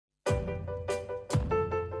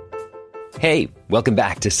Hey, welcome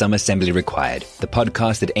back to Some Assembly Required, the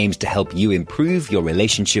podcast that aims to help you improve your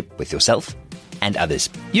relationship with yourself and others.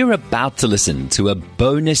 You're about to listen to a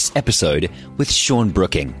bonus episode with Sean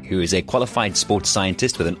Brooking, who is a qualified sports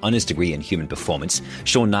scientist with an honours degree in human performance.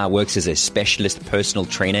 Sean now works as a specialist personal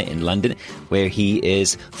trainer in London, where he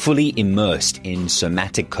is fully immersed in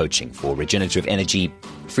somatic coaching for regenerative energy,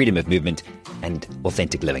 freedom of movement, and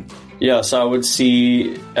authentic living. Yeah, so I would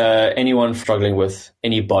see anyone struggling with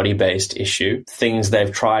any body-based issue, things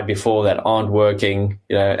they've tried before that aren't working,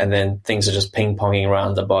 and then things are just ping-ponging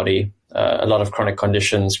around the body. A lot of chronic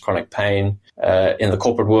conditions, chronic pain. In the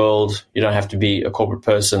corporate world, you don't have to be a corporate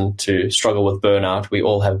person to struggle with burnout. We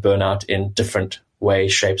all have burnout in different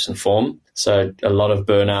ways, shapes, and form. So a lot of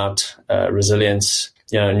burnout, resilience,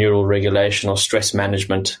 neural regulation or stress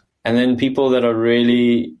management. And then people that are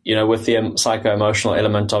really, with the psycho-emotional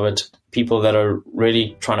element of it, people that are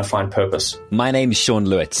really trying to find purpose. My name's Sean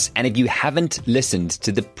Lewitz, and if you haven't listened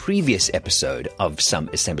to the previous episode of Some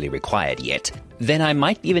Assembly Required yet, then I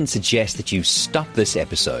might even suggest that you stop this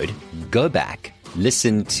episode, go back,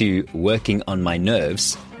 listen to Working on My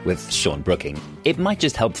Nerves with Sean Brooking. It might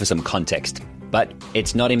just help for some context, but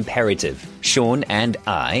it's not imperative. Sean and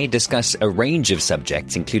I discuss a range of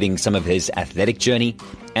subjects, including some of his athletic journey,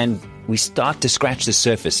 and we start to scratch the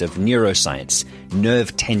surface of neuroscience,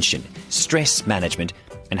 nerve tension, stress management,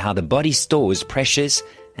 and how the body stores pressures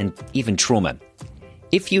and even trauma.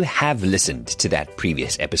 If you have listened to that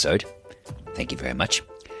previous episode, thank you very much.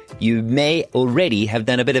 You may already have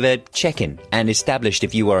done a bit of a check-in and established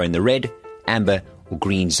if you are in the red, amber, or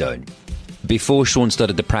green zone. Before Sean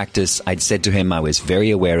started the practice, I'd said to him I was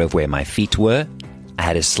very aware of where my feet were. I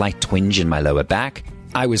had a slight twinge in my lower back.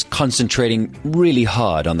 I was concentrating really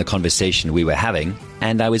hard on the conversation we were having,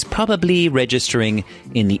 and I was probably registering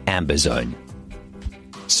in the amber zone.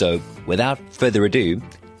 So, without further ado,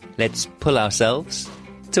 let's pull ourselves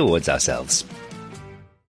towards ourselves.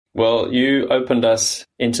 Well, you opened us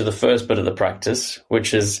into the first bit of the practice,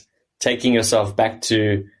 which is taking yourself back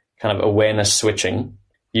to kind of awareness switching.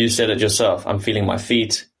 You said it yourself. I'm feeling my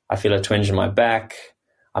feet. I feel a twinge in my back.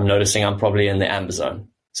 I'm noticing I'm probably in the amber zone.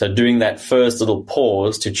 So doing that first little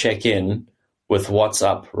pause to check in with what's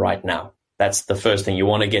up right now. That's the first thing. You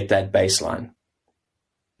want to get that baseline.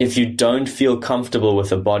 If you don't feel comfortable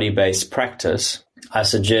with a body-based practice, I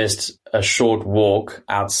suggest a short walk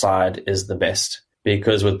outside is the best.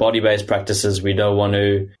 Because with body-based practices, we don't want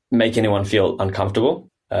to make anyone feel uncomfortable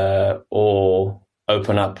or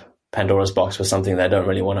open up Pandora's box with something they don't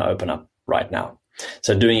really want to open up right now.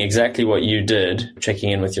 So doing exactly what you did,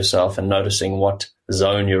 checking in with yourself and noticing what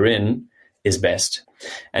zone you're in is best.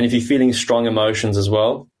 And if you're feeling strong emotions as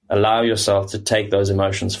well, allow yourself to take those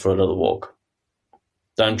emotions for a little walk.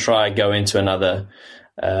 Don't try go into another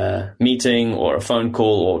meeting or a phone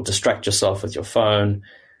call or distract yourself with your phone.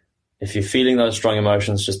 If you're feeling those strong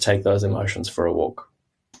emotions, just take those emotions for a walk.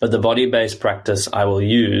 But the body-based practice I will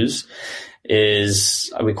use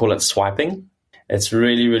is, we call it swiping. It's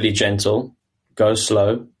really, really gentle. Go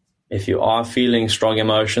slow. If you are feeling strong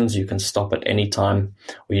emotions, you can stop at any time,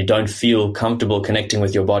 or you don't feel comfortable connecting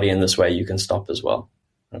with your body in this way, you can stop as well.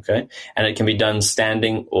 Okay? And it can be done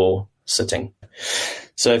standing or sitting.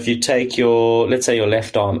 So if you take let's say your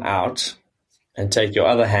left arm out and take your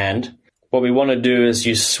other hand, what we want to do is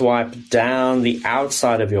you swipe down the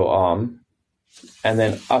outside of your arm and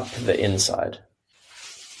then up the inside.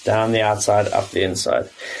 Down the outside, up the inside.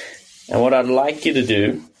 And what I'd like you to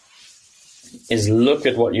do is look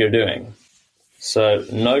at what you're doing. So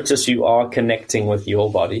notice you are connecting with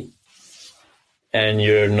your body and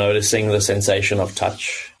you're noticing the sensation of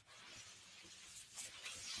touch.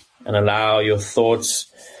 And allow your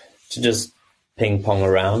thoughts to just ping pong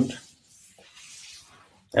around.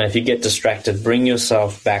 And if you get distracted, bring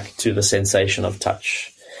yourself back to the sensation of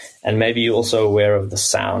touch. And maybe you're also aware of the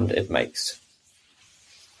sound it makes.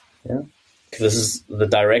 Yeah. This is the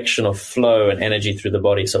direction of flow and energy through the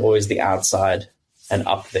body. So always the outside and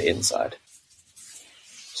up the inside.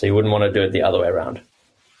 So you wouldn't want to do it the other way around.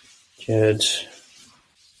 Good.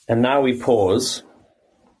 And now we pause.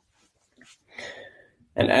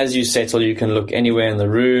 And as you settle, you can look anywhere in the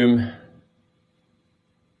room.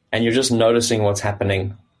 And you're just noticing what's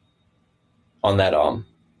happening on that arm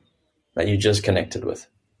that you just connected with.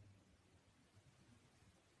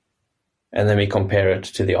 And then we compare it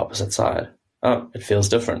to the opposite side. Oh, it feels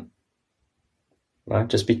different. Right?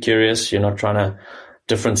 Just be curious. You're not trying to,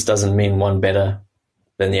 difference doesn't mean one better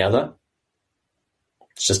than the other.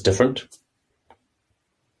 It's just different.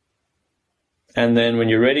 And then when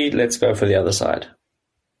you're ready, let's go for the other side.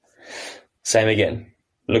 Same again.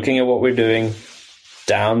 Looking at what we're doing,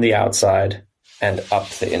 down the outside and up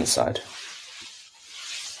the inside.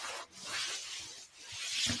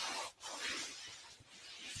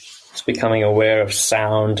 Just becoming aware of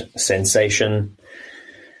sound, sensation,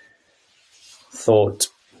 thought,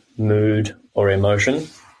 mood, or emotion.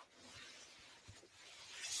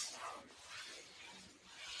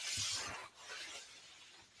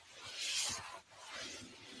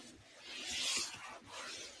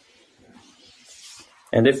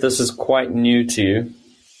 And if this is quite new to you,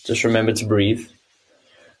 just remember to breathe.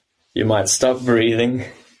 You might stop breathing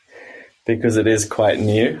because it is quite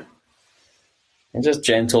new. And just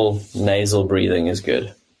gentle nasal breathing is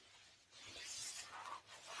good.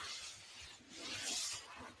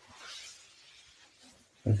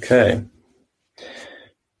 Okay.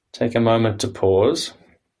 Take a moment to pause.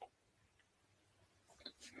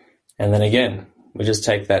 And then again, we just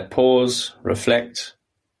take that pause, reflect,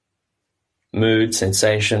 mood,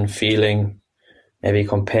 sensation, feeling, maybe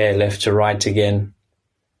compare left to right again.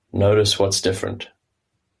 Notice what's different.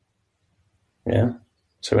 Yeah?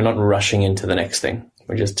 So we're not rushing into the next thing.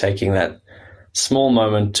 We're just taking that small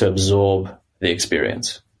moment to absorb the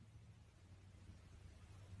experience.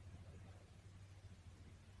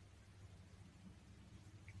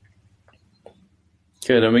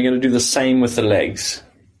 Good, and we're going to do the same with the legs.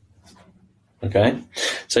 Okay?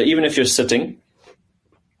 So even if you're sitting,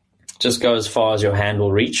 just go as far as your hand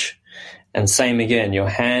will reach. And same again, your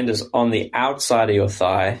hand is on the outside of your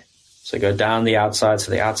thigh. So go down the outside,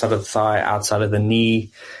 so the outside of the thigh, outside of the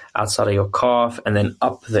knee, outside of your calf, and then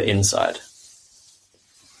up the inside.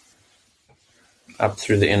 Up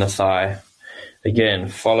through the inner thigh. Again,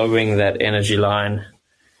 following that energy line.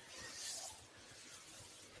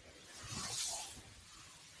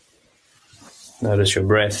 Notice your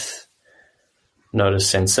breath. Notice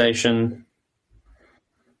sensation,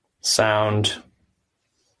 sound.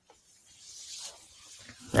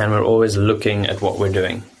 And we're always looking at what we're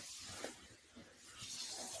doing.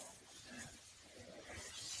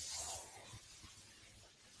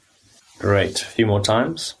 Great. A few more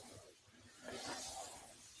times.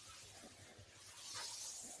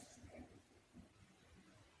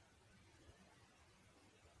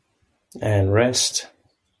 And rest.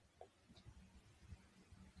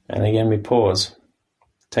 And again, we pause.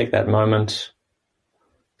 Take that moment.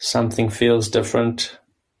 Something feels different.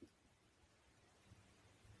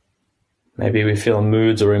 Maybe we feel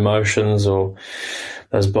moods or emotions or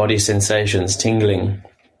those body sensations, tingling,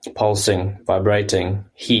 pulsing, vibrating,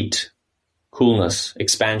 heat, coolness,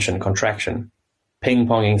 expansion, contraction,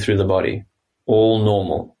 ping-ponging through the body, all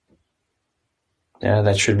normal. Yeah,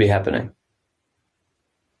 that should be happening.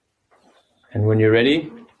 And when you're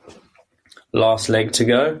ready, last leg to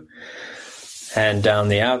go, hand down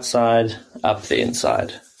the outside, up the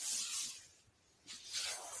inside.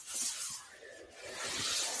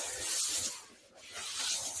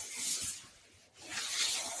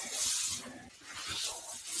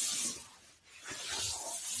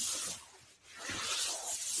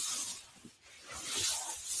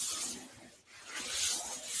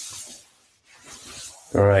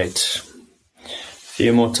 Great. A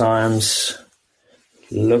few more times,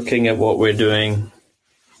 looking at what we're doing.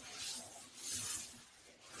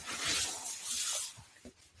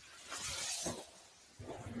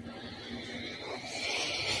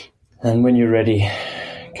 And when you're ready,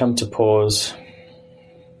 come to pause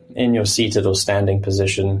in your seated or standing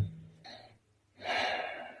position.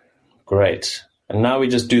 Great. And now we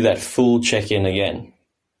just do that full check-in again.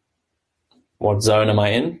 What zone am I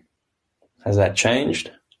in? Has that changed?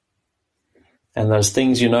 And those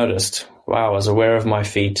things you noticed. Wow, I was aware of my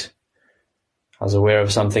feet. I was aware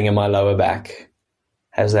of something in my lower back.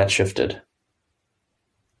 Has that shifted?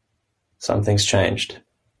 Something's changed.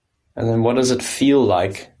 And then what does it feel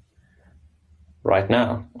like right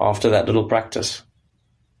now after that little practice?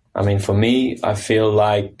 I mean, for me, I feel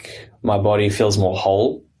like my body feels more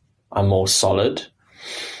whole. I'm more solid.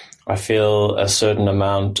 I feel a certain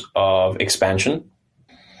amount of expansion.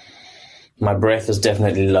 My breath is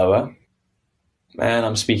definitely lower, and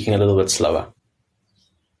I'm speaking a little bit slower.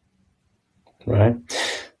 Right?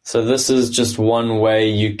 So this is just one way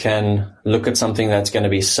you can look at something that's going to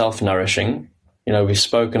be self-nourishing. You know, we've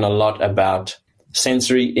spoken a lot about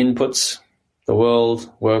sensory inputs, the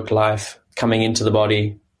world, work, life, coming into the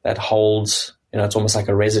body that holds, you know, it's almost like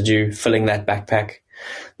a residue, filling that backpack.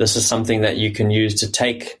 This is something that you can use to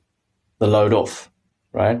take the load off,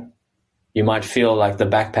 right? You might feel like the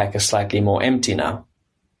backpack is slightly more empty now.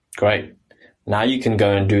 Great. Now you can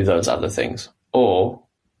go and do those other things. Or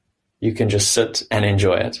you can just sit and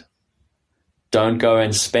enjoy it. Don't go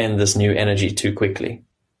and spend this new energy too quickly.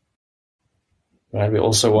 Right? We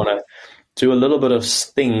also want to do a little bit of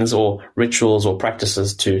things or rituals or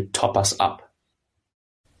practices to top us up.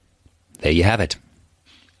 There you have it.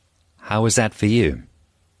 How was that for you?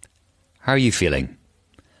 How are you feeling?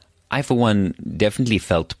 I, for one, definitely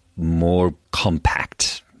felt more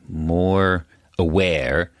compact, more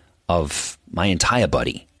aware of my entire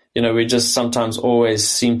body. We just sometimes always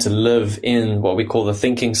seem to live in what we call the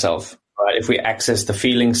thinking self, right? If we access the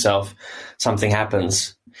feeling self, something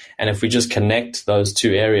happens. And if we just connect those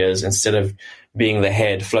two areas instead of being the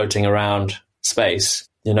head floating around space,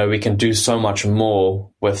 we can do so much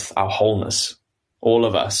more with our wholeness, all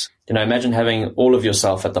of us. Imagine having all of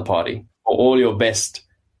yourself at the party, or all your best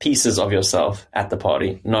pieces of yourself at the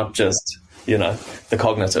party, not just, the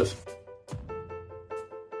cognitive.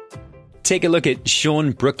 Take a look at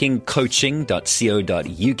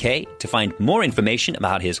seanbrookingcoaching.co.uk to find more information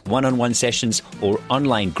about his one-on-one sessions or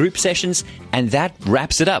online group sessions. And that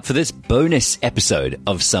wraps it up for this bonus episode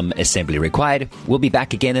of Some Assembly Required. We'll be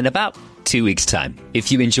back again in about 2 weeks' time.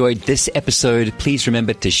 If you enjoyed this episode, please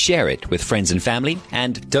remember to share it with friends and family.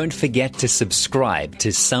 And don't forget to subscribe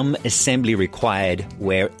to Some Assembly Required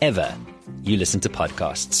wherever you listen to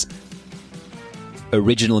podcasts.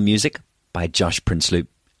 Original music by Josh Prinsloo.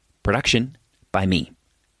 Production by me,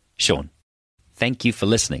 Sean. Thank you for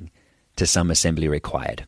listening to Some Assembly Required.